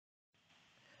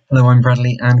Hello, I'm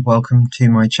Bradley and welcome to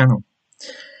my channel.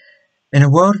 In a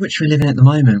world which we live in at the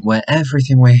moment where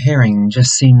everything we're hearing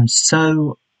just seems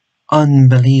so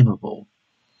unbelievable,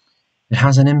 it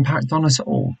has an impact on us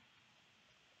all.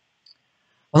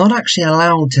 I'm not actually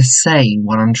allowed to say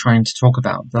what I'm trying to talk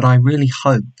about, but I really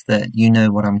hope that you know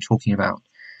what I'm talking about.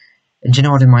 And do you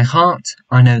know what? In my heart,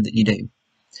 I know that you do.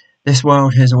 This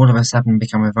world has all of a sudden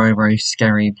become a very, very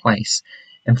scary place,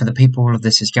 and for the people all of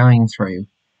this is going through,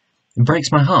 it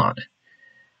breaks my heart.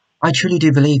 I truly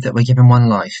do believe that we're given one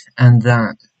life, and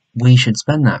that we should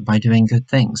spend that by doing good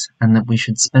things, and that we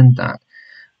should spend that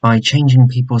by changing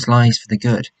people's lives for the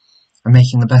good, and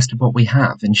making the best of what we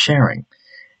have, and sharing,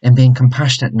 and being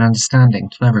compassionate and understanding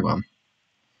to everyone.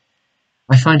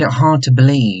 I find it hard to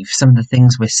believe some of the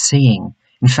things we're seeing,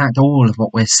 in fact all of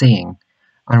what we're seeing,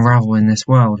 unravel in this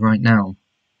world right now.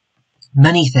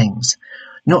 Many things,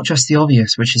 not just the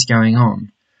obvious which is going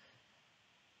on.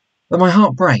 But my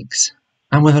heart breaks,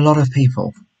 and with a lot of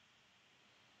people.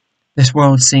 This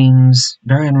world seems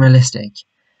very unrealistic,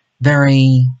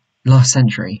 very last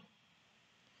century.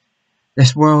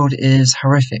 This world is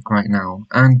horrific right now,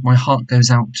 and my heart goes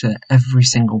out to every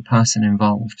single person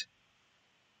involved.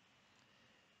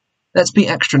 Let's be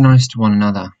extra nice to one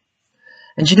another.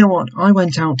 And you know what? I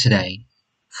went out today,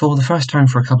 for the first time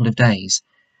for a couple of days,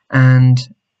 and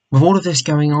with all of this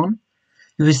going on,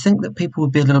 you would think that people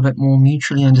would be a little bit more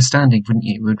mutually understanding, wouldn't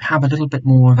you? Would have a little bit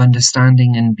more of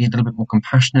understanding and be a little bit more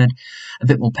compassionate, a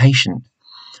bit more patient.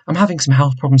 I'm having some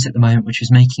health problems at the moment, which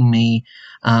is making me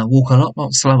walk a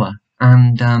lot slower.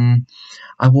 And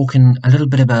I walk in a little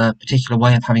bit of a particular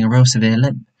way of having a real severe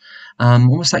limp.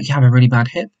 Almost like you have a really bad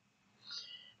hip.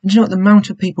 And you know what? The amount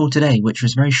of people today, which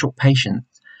was very short patience,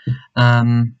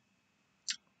 and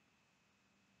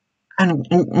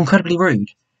incredibly rude.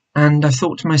 And I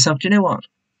thought to myself, do you know what?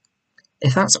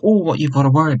 If that's all what you've got to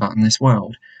worry about in this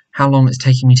world, how long it's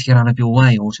taking me to get out of your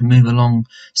way or to move along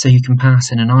so you can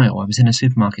pass in an aisle, I was in a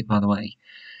supermarket by the way,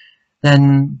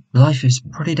 then life is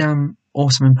pretty damn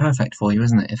awesome and perfect for you,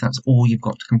 isn't it, if that's all you've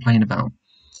got to complain about.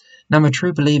 Now, I'm a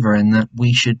true believer in that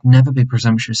we should never be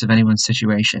presumptuous of anyone's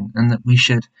situation, and that we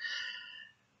should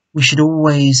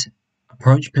always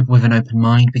approach people with an open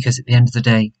mind, because at the end of the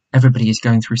day, everybody is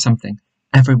going through something.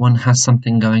 Everyone has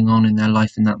something going on in their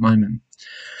life in that moment.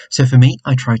 So for me,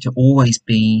 I try to always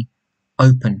be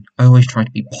open. I always try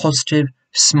to be positive,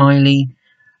 smiley,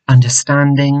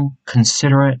 understanding,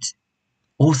 considerate.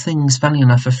 All things, funny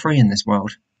enough, are free in this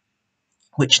world,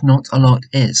 which not a lot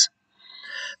is.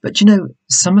 But you know,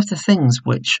 some of the things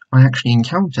which I actually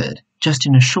encountered just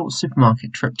in a short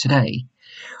supermarket trip today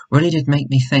really did make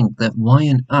me think that why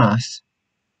on earth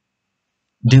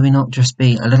do we not just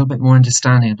be a little bit more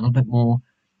understanding, a little bit more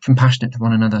compassionate to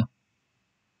one another?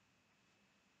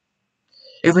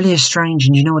 It really is strange,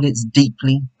 and you know what, it's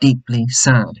deeply, deeply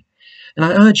sad. And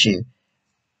I urge you,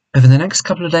 over the next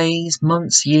couple of days,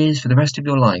 months, years, for the rest of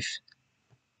your life,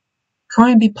 try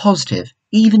and be positive,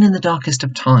 even in the darkest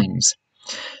of times.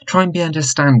 Try and be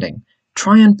understanding.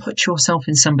 Try and put yourself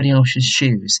in somebody else's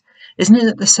shoes. Isn't it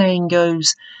that the saying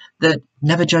goes that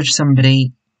never judge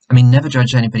somebody, never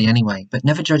judge anybody anyway, but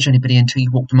never judge anybody until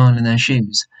you've walked a mile in their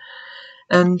shoes?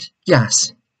 And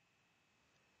yes,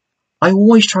 I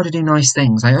always try to do nice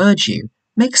things. I urge you,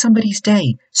 make somebody's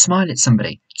day, smile at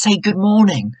somebody, say good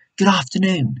morning, good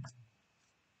afternoon.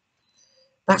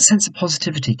 That sense of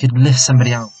positivity could lift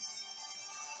somebody out.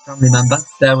 Family member,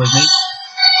 bear with me.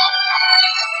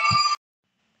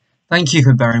 Thank you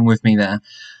for bearing with me there.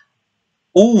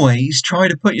 Always try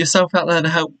to put yourself out there to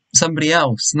help somebody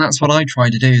else, and that's what I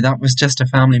try to do. That was just a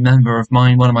family member of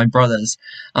mine, one of my brothers.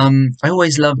 I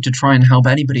always love to try and help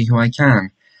anybody who I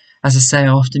can. As I say, I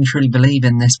often truly believe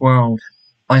in this world.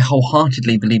 I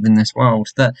wholeheartedly believe in this world,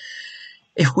 that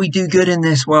if we do good in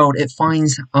this world, it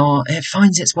finds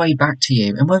its way back to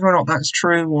you. And whether or not that's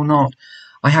true or not,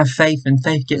 I have faith, and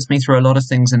faith gets me through a lot of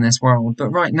things in this world. But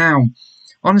right now,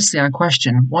 honestly, I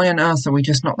question, why on earth are we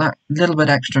just not that little bit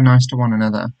extra nice to one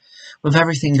another? With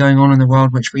everything going on in the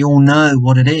world, which we all know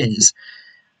what it is.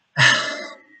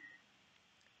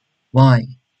 Why?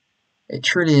 It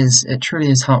truly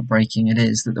is heartbreaking, it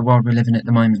is, that the world we live in at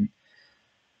the moment.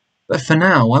 But for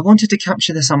now, I wanted to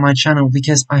capture this on my channel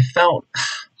because I felt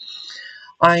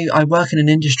I work in an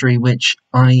industry which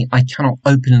I cannot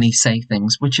openly say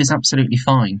things, which is absolutely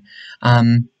fine.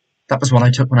 That was what I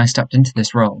took when I stepped into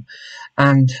this role.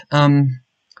 And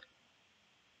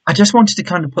I just wanted to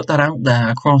kind of put that out there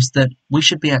across, that we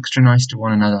should be extra nice to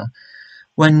one another.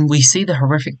 When we see the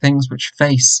horrific things which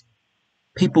face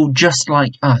people just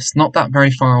like us, not that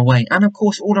very far away, and of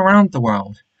course all around the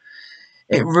world,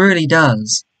 it really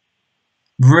does,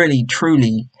 really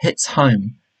truly hits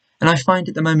home And I find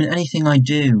at the moment anything I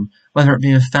do, whether it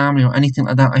be with family or anything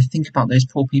like that, I think about those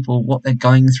poor people, what they're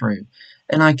going through,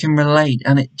 and I can relate,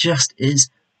 and it just is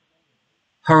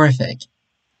horrific.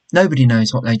 Nobody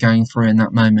knows what they're going through in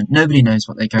that moment. Nobody knows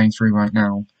what they're going through right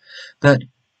now. But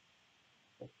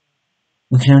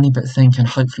we can only but think, and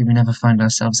hopefully we never find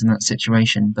ourselves in that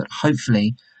situation, but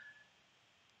hopefully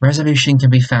resolution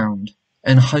can be found,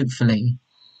 and hopefully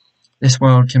this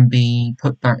world can be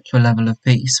put back to a level of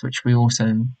peace, which we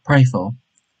also pray for.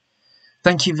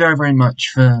 Thank you very, very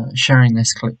much for sharing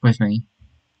this clip with me.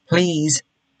 Please,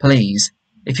 please,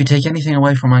 if you take anything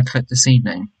away from my clip this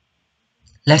evening,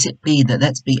 let it be that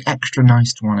let's be extra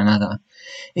nice to one another.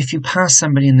 If you pass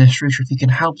somebody in the street, or if you can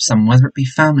help someone, whether it be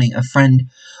family, a friend,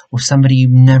 or somebody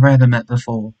you've never ever met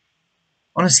before,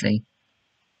 honestly,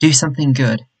 do something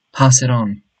good, pass it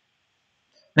on.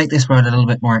 Make this world a little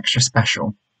bit more extra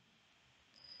special.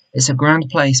 It's a grand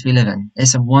place we live in.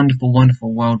 It's a wonderful,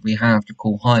 wonderful world we have to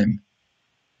call home.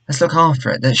 Let's look after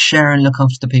it. Let's share and look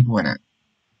after the people in it.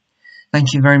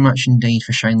 Thank you very much indeed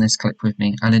for sharing this clip with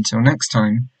me, and until next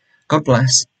time, God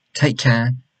bless, take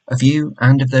care of you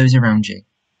and of those around you.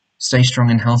 Stay strong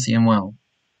and healthy and well.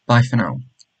 Bye for now.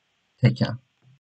 Take care.